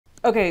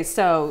Okay,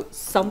 so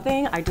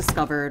something I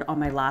discovered on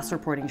my last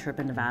reporting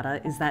trip in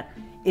Nevada is that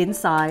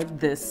inside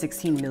this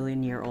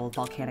 16-million-year-old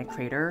volcanic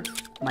crater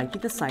might be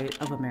the site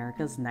of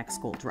America's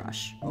next gold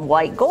rush.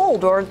 White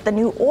gold, or the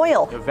new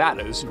oil.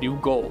 Nevada's new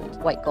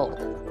gold. White gold.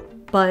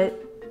 But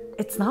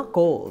it's not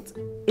gold,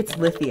 it's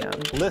lithium.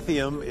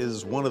 Lithium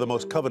is one of the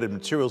most coveted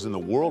materials in the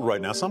world right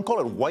now. Some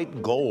call it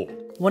white gold.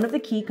 One of the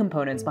key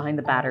components behind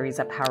the batteries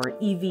that power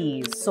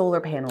EVs, solar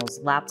panels,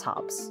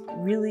 laptops,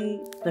 really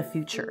the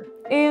future.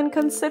 And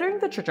considering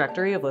the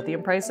trajectory of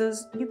lithium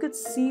prices, you could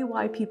see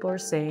why people are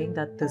saying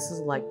that this is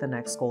like the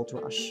next gold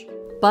rush.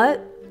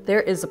 But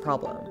there is a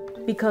problem,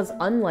 because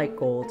unlike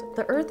gold,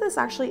 the Earth is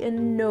actually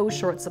in no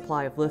short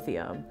supply of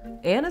lithium.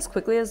 And as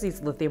quickly as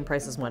these lithium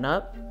prices went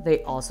up,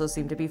 they also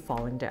seem to be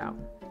falling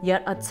down.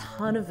 Yet a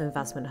ton of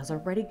investment has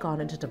already gone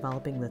into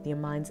developing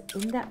lithium mines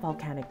in that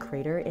volcanic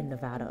crater in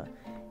Nevada,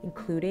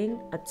 including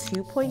a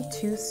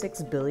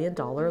 $2.26 billion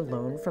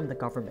loan from the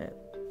government.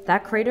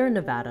 That crater in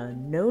Nevada,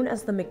 known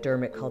as the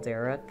McDermott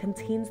caldera,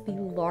 contains the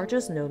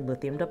largest known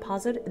lithium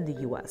deposit in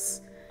the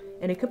US,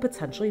 and it could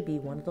potentially be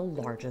one of the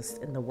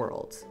largest in the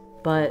world.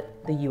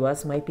 But the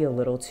US might be a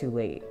little too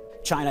late.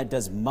 China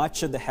does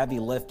much of the heavy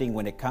lifting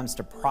when it comes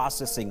to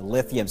processing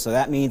lithium. So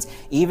that means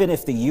even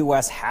if the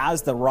US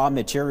has the raw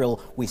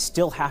material, we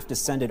still have to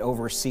send it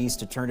overseas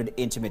to turn it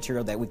into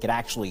material that we could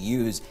actually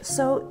use.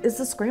 So is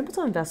the scramble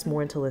to invest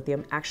more into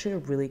lithium actually a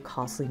really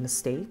costly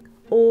mistake?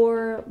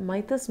 Or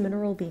might this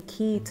mineral be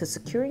key to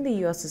securing the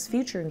US's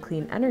future in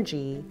clean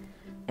energy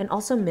and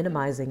also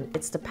minimizing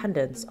its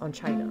dependence on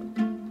China?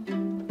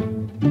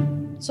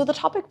 So the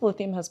topic of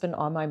lithium has been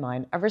on my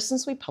mind ever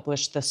since we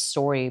published this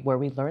story where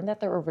we learned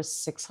that there are over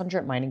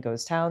 600 mining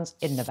ghost towns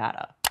in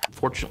Nevada.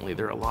 Fortunately,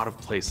 there are a lot of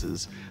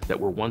places that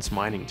were once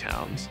mining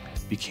towns,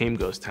 became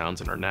ghost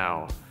towns, and are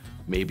now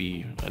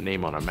maybe a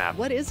name on a map.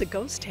 What is a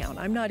ghost town?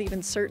 I'm not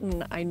even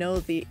certain I know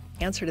the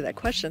answer to that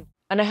question.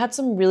 And I had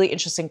some really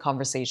interesting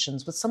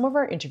conversations with some of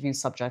our interview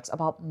subjects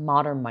about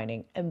modern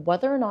mining and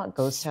whether or not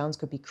ghost towns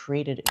could be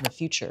created in the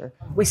future.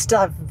 We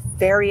still have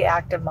very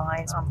active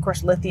mines. Of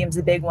course, lithium's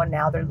a big one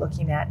now they're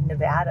looking at in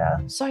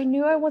Nevada. So I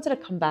knew I wanted to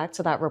come back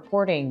to that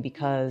reporting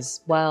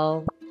because,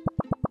 well,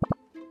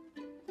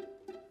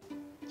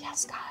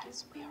 yes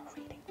guys, we are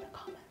reading the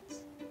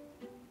comments.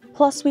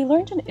 Plus, we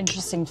learned an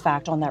interesting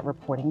fact on that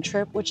reporting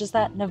trip, which is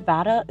that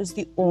Nevada is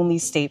the only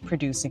state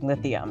producing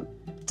lithium.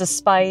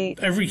 Despite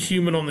every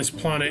human on this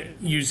planet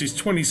uses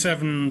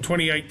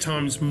 28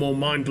 times more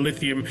mined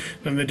lithium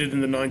than they did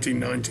in the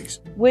 1990s.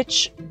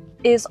 Which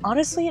is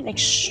honestly an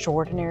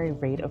extraordinary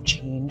rate of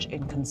change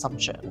in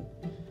consumption.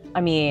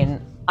 I mean,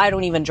 I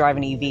don't even drive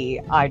an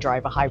EV, I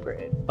drive a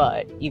hybrid,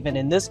 but even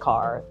in this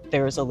car,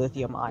 there's a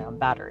lithium-ion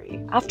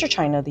battery. After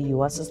China, the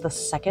US is the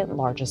second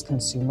largest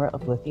consumer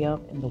of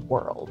lithium in the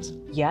world.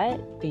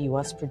 Yet, the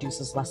US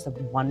produces less than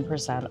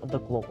 1% of the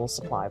global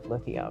supply of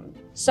lithium.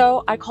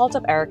 So I called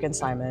up Eric and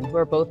Simon, who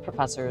are both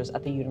professors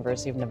at the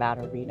University of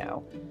Nevada,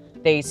 Reno.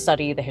 They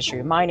study the history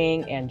of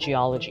mining and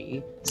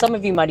geology. Some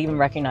of you might even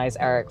recognize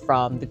Eric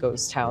from the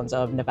Ghost Towns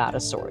of Nevada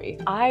story.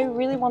 I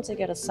really want to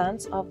get a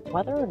sense of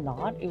whether or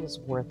not it was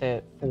worth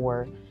it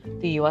for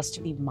the US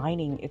to be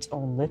mining its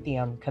own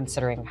lithium,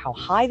 considering how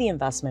high the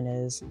investment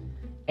is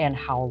and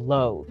how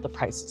low the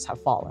prices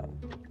have fallen.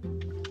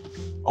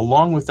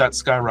 Along with that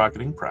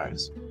skyrocketing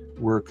price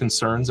were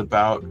concerns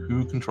about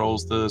who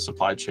controls the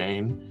supply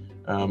chain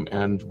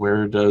and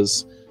where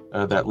does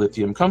that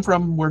lithium come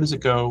from, where does it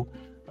go?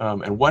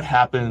 And what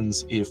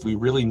happens if we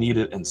really need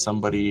it and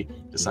somebody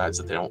decides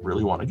that they don't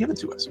really want to give it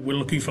to us? We're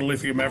looking for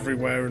lithium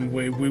everywhere, and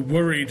we're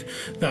worried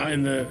that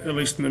at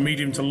least in the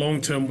medium to long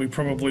term, we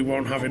probably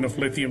won't have enough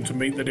lithium to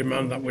meet the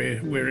demand that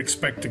we're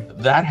expecting.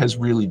 That has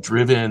really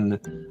driven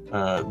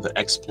the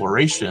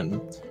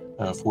exploration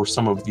for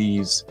some of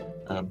these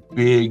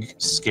big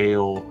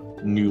scale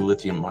new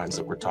lithium mines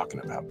that we're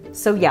talking about.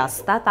 So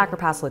yes, that Thacker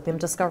Pass lithium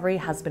discovery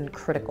has been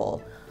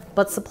critical,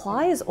 but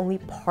supply is only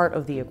part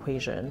of the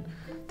equation.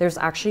 There's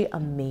actually a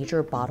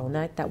major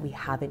bottleneck that we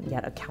haven't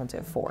yet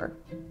accounted for.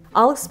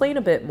 I'll explain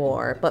a bit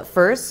more, but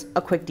first,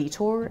 a quick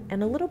detour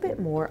and a little bit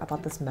more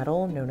about this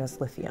metal known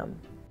as lithium.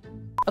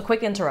 A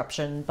quick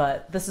interruption,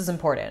 but this is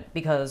important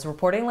because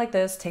reporting like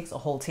this takes a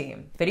whole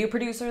team. Video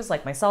producers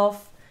like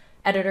myself,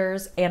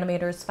 editors,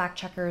 animators, fact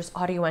checkers,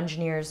 audio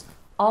engineers,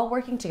 all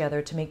working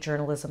together to make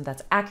journalism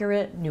that's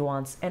accurate,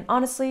 nuanced, and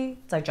honestly,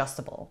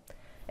 digestible.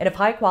 And if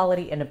high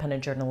quality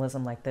independent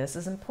journalism like this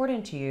is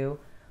important to you,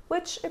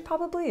 which it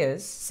probably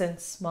is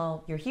since,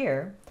 well, you're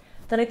here,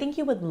 then I think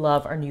you would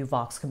love our new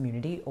Vox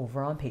community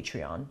over on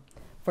Patreon.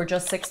 For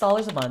just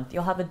 $6 a month,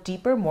 you'll have a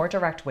deeper, more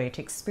direct way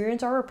to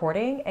experience our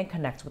reporting and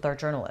connect with our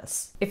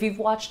journalists. If you've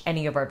watched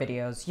any of our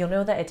videos, you'll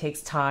know that it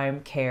takes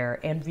time, care,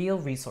 and real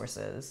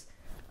resources.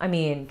 I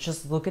mean,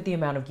 just look at the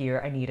amount of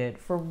gear I needed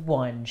for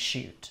one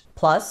shoot.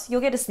 Plus, you'll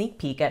get a sneak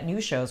peek at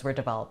new shows we're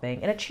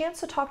developing and a chance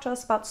to talk to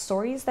us about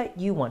stories that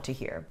you want to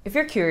hear. If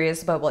you're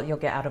curious about what you'll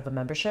get out of a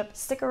membership,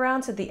 stick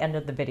around to the end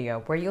of the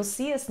video where you'll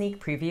see a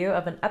sneak preview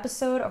of an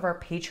episode of our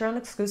Patreon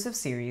exclusive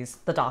series,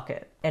 The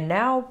Docket. And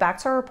now, back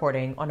to our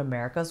reporting on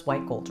America's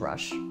white gold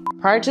rush.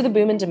 Prior to the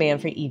boom in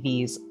demand for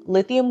EVs,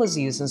 lithium was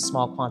used in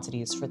small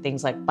quantities for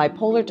things like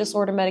bipolar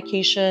disorder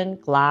medication,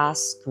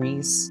 glass,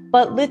 grease.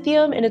 But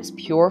lithium in its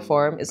pure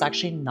form is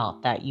actually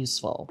not that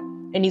useful.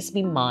 It needs to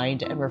be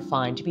mined and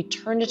refined to be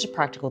turned into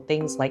practical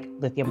things like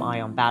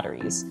lithium-ion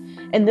batteries.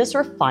 And this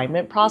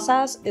refinement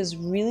process is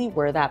really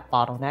where that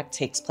bottleneck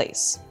takes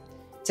place.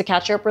 To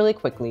catch you up really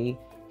quickly,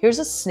 here's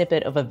a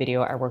snippet of a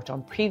video I worked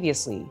on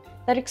previously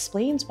that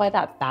explains why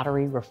that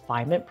battery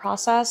refinement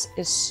process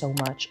is so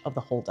much of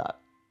the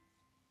holdup.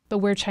 But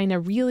where China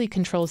really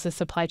controls the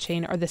supply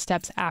chain are the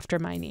steps after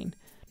mining.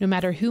 No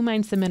matter who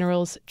mines the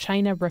minerals,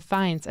 China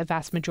refines a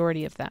vast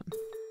majority of them.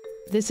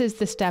 This is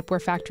the step where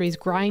factories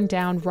grind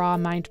down raw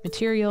mined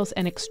materials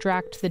and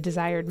extract the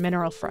desired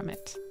mineral from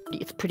it.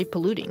 It's pretty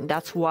polluting.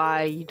 That's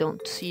why you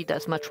don't see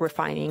as much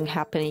refining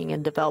happening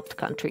in developed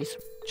countries.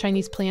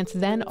 Chinese plants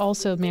then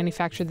also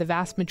manufacture the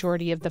vast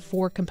majority of the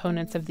 4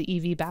 components of the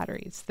EV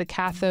batteries: the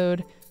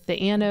cathode, the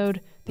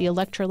anode, the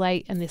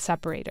electrolyte, and the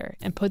separator,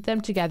 and put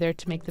them together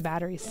to make the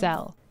battery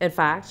cell. In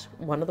fact,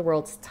 one of the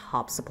world's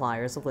top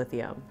suppliers of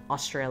lithium,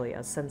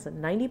 Australia, sends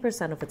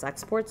 90% of its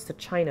exports to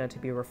China to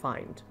be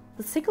refined.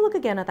 Let's take a look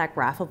again at that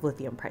graph of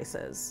lithium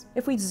prices.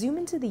 If we zoom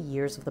into the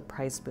years of the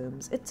price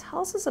booms, it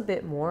tells us a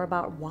bit more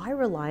about why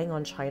relying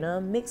on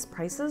China makes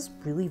prices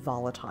really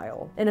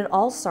volatile. And it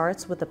all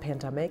starts with the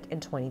pandemic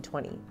in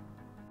 2020.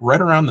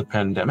 Right around the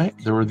pandemic,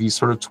 there were these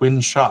sort of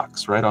twin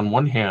shocks, right? On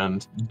one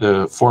hand,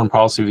 the foreign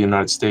policy of the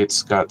United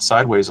States got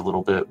sideways a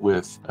little bit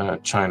with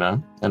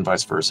China and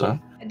vice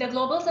versa. The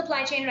global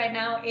supply chain right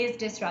now is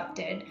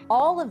disrupted.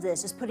 All of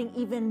this is putting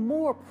even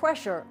more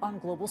pressure on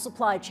global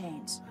supply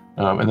chains.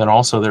 And then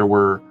also there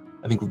were,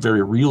 I think,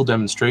 very real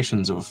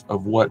demonstrations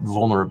of what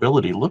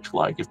vulnerability looked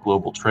like if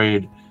global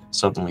trade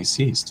suddenly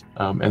ceased.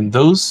 And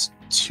those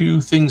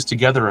two things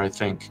together, I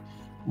think,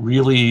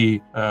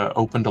 really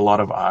opened a lot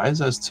of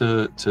eyes as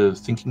to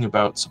thinking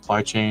about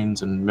supply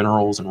chains and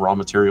minerals and raw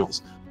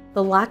materials.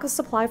 The lack of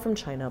supply from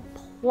China,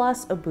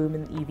 plus a boom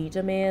in EV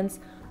demands,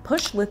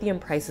 pushed lithium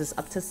prices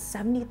up to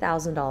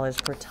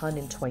 $70,000 per ton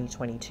in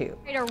 2022.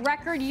 A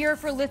record year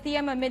for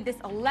lithium amid this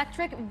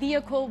electric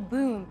vehicle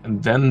boom.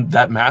 And then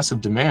that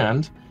massive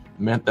demand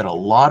meant that a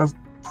lot of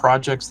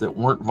projects that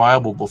weren't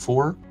viable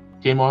before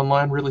came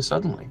online really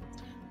suddenly.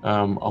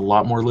 A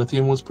lot more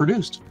lithium was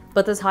produced.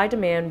 But this high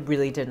demand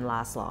really didn't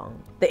last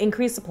long. The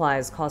increased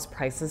supplies caused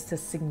prices to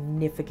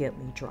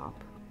significantly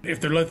drop. If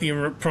the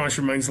lithium price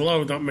remains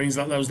low, that means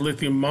that those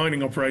lithium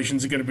mining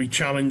operations are going to be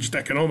challenged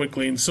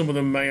economically, and some of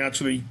them may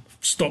actually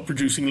stop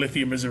producing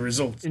lithium as a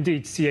result.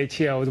 Indeed,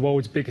 CATL, the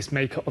world's biggest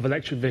maker of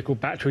electric vehicle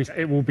batteries,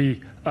 it will be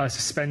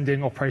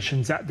suspending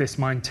operations at this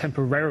mine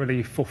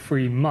temporarily for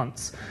 3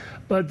 months.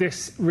 But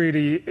this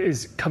really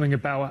is coming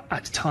about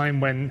at a time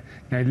when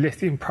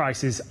lithium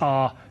prices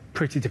are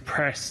pretty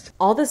depressed.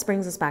 All this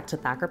brings us back to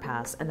Thacker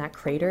Pass and that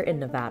crater in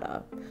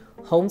Nevada,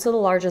 home to the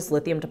largest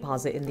lithium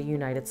deposit in the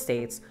United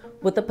States,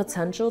 with the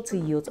potential to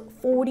yield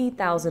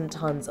 40,000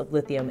 tons of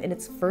lithium in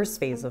its first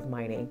phase of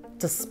mining.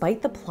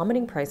 Despite the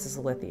plummeting prices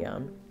of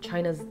lithium,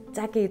 China's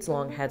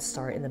decades-long head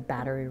start in the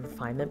battery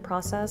refinement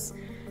process,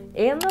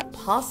 and the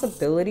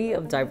possibility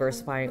of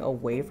diversifying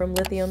away from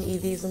lithium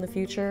EVs in the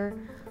future,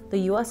 the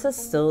US has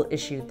still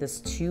issued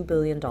this $2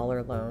 billion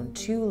loan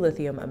to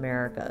Lithium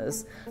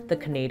Americas, the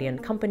Canadian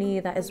company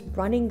that is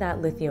running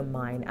that lithium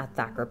mine at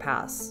Thacker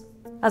Pass.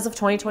 As of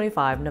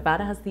 2025,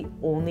 Nevada has the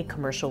only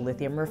commercial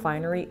lithium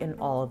refinery in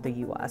all of the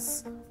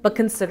US. But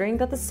considering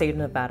that the state of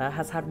Nevada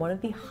has had one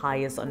of the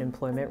highest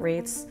unemployment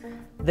rates,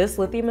 this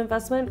lithium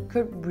investment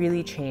could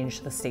really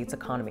change the state's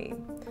economy.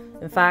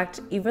 In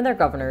fact, even their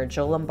governor,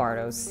 Joe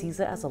Lombardo,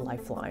 sees it as a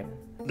lifeline.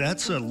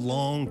 That's a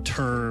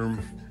long-term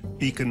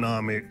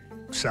economic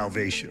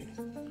salvation.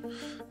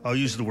 I'll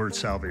use the word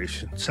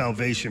salvation.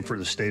 Salvation for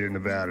the state of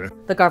Nevada.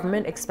 The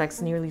government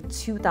expects nearly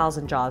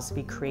 2,000 jobs to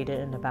be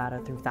created in Nevada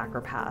through Thacker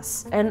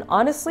Pass. And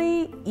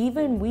honestly,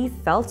 even we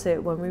felt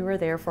it when we were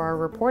there for our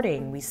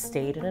reporting. We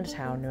stayed in a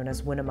town known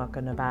as Winnemucca,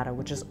 Nevada,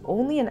 which is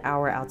only an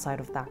hour outside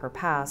of Thacker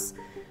Pass.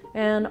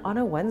 And on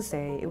a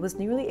Wednesday, it was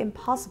nearly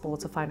impossible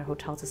to find a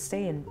hotel to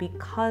stay in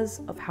because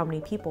of how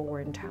many people were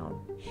in town.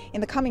 In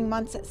the coming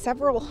months,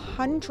 several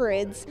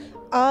hundreds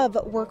of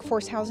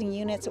workforce housing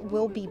units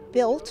will be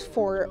built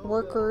for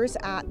workers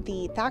at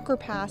the Thacker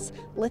Pass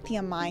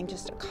lithium mine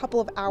just a couple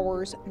of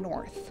hours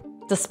north.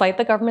 Despite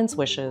the government's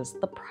wishes,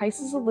 the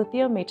prices of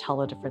lithium may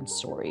tell a different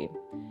story.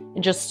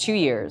 In just 2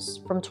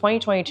 years, from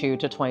 2022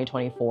 to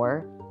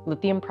 2024,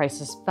 lithium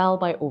prices fell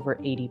by over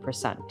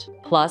 80%.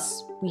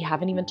 Plus, we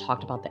haven't even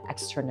talked about the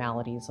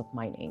externalities of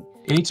mining.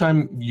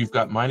 Anytime you've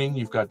got mining,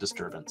 you've got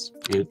disturbance.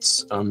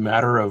 It's a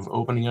matter of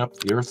opening up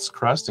the Earth's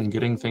crust and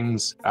getting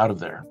things out of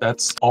there.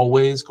 That's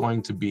always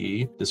going to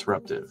be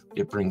disruptive.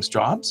 It brings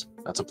jobs,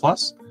 that's a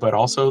plus, but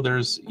also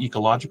there's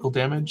ecological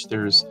damage,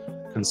 there's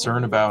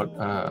concern about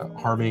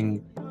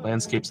harming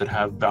landscapes that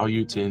have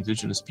value to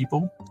indigenous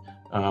people.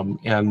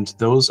 And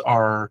those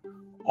are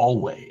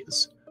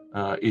always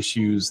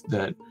issues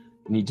that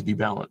need to be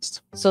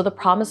balanced. So the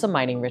promise of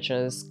mining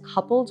riches,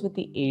 coupled with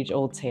the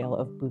age-old tale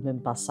of boom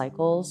and bust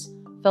cycles,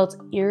 felt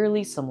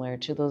eerily similar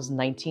to those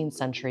 19th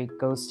century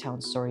ghost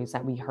town stories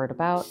that we heard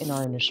about in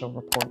our initial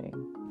reporting.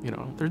 You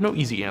know, there's no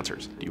easy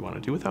answers. Do you want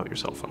to do without your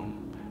cell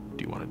phone?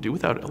 Do you want to do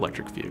without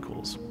electric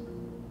vehicles?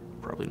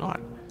 Probably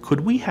not.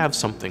 Could we have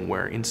something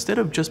where instead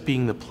of just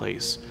being the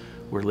place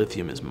where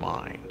lithium is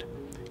mined,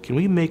 can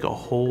we make a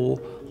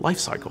whole life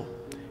cycle?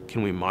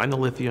 Can we mine the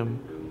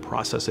lithium,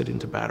 process it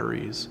into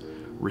batteries,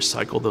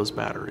 recycle those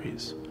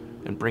batteries,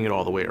 and bring it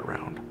all the way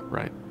around,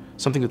 right?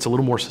 Something that's a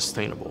little more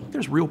sustainable.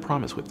 There's real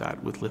promise with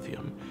that, with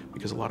lithium,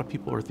 because a lot of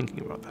people are thinking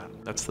about that.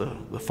 That's the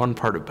fun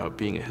part about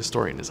being a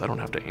historian, is I don't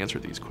have to answer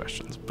these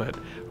questions, but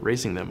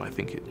raising them, I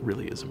think it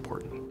really is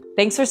important.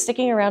 Thanks for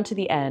sticking around to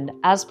the end.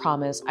 As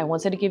promised, I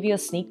wanted to give you a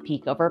sneak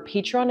peek of our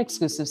Patreon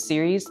exclusive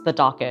series, The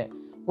Docket,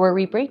 where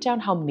we break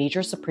down how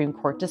major Supreme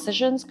Court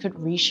decisions could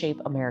reshape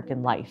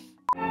American life.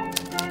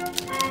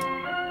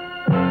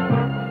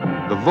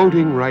 The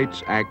Voting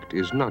Rights Act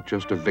is not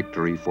just a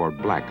victory for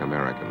Black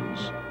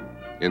Americans.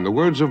 In the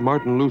words of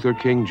Martin Luther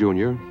King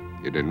Jr.,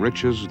 it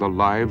enriches the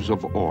lives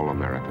of all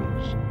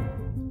Americans.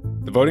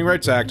 The Voting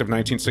Rights Act of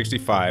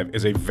 1965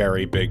 is a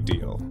very big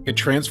deal. It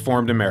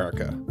transformed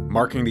America,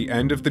 marking the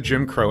end of the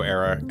Jim Crow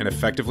era and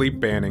effectively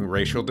banning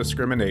racial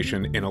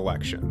discrimination in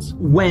elections.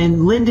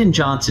 When Lyndon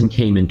Johnson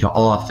came into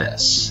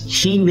office,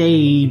 he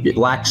made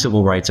Black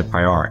civil rights a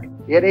priority.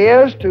 It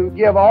is to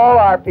give all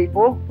our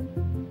people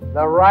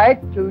the right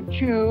to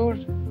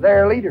choose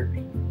their leaders.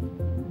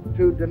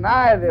 To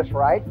deny this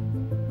right,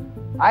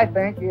 I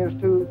think, is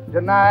to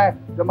deny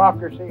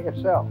democracy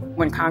itself.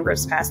 When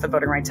Congress passed the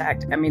Voting Rights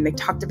Act, I mean, they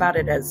talked about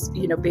it as,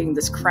 being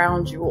this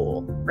crown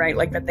jewel, right?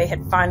 Like that they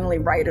had finally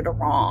righted a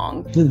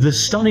wrong. The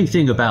stunning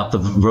thing about the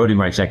Voting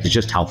Rights Act is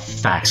just how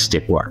fast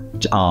it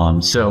worked.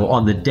 So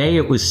on the day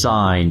it was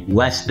signed,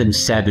 less than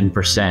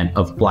 7%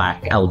 of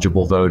Black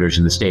eligible voters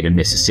in the state of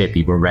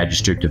Mississippi were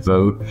registered to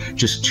vote.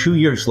 Just 2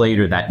 years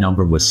later, that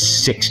number was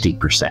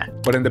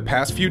 60%. But in the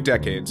past few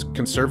decades,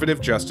 conservative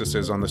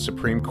justices on the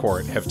Supreme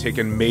Court have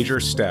taken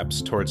major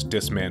steps towards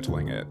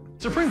dismantling it.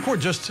 Supreme Court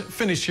just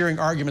finished hearing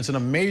arguments in a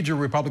major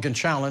Republican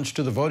challenge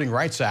to the Voting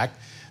Rights Act.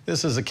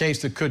 This is a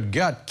case that could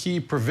gut key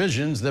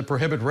provisions that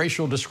prohibit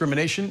racial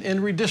discrimination in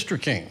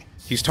redistricting.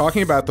 He's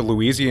talking about the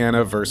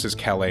Louisiana versus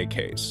Calais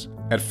case.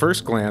 At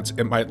first glance,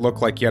 it might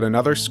look like yet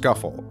another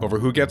scuffle over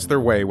who gets their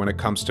way when it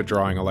comes to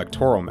drawing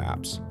electoral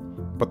maps.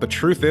 But the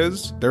truth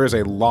is, there is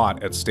a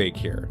lot at stake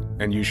here,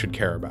 and you should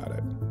care about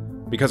it.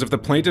 Because if the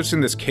plaintiffs in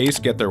this case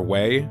get their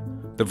way,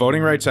 the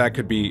Voting Rights Act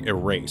could be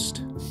erased,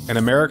 and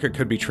America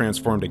could be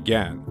transformed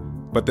again.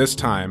 But this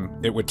time,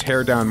 it would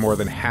tear down more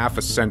than half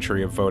a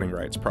century of voting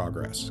rights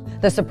progress.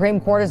 The Supreme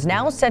Court is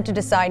now set to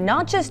decide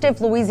not just if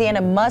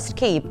Louisiana must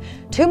keep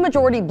 2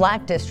 majority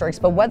Black districts,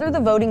 but whether the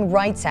Voting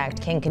Rights Act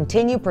can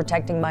continue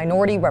protecting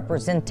minority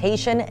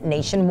representation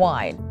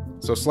nationwide.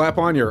 So slap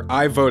on your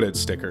I voted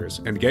stickers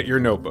and get your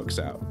notebooks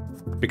out.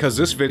 Because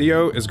this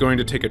video is going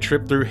to take a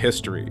trip through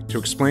history to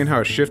explain how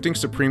a shifting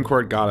Supreme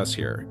Court got us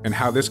here, and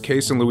how this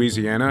case in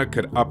Louisiana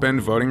could upend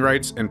voting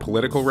rights and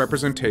political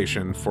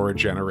representation for a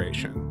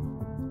generation.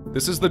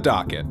 This is The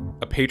Docket,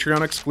 a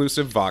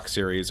Patreon-exclusive Vox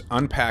series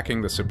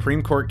unpacking the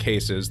Supreme Court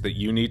cases that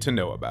you need to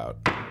know about.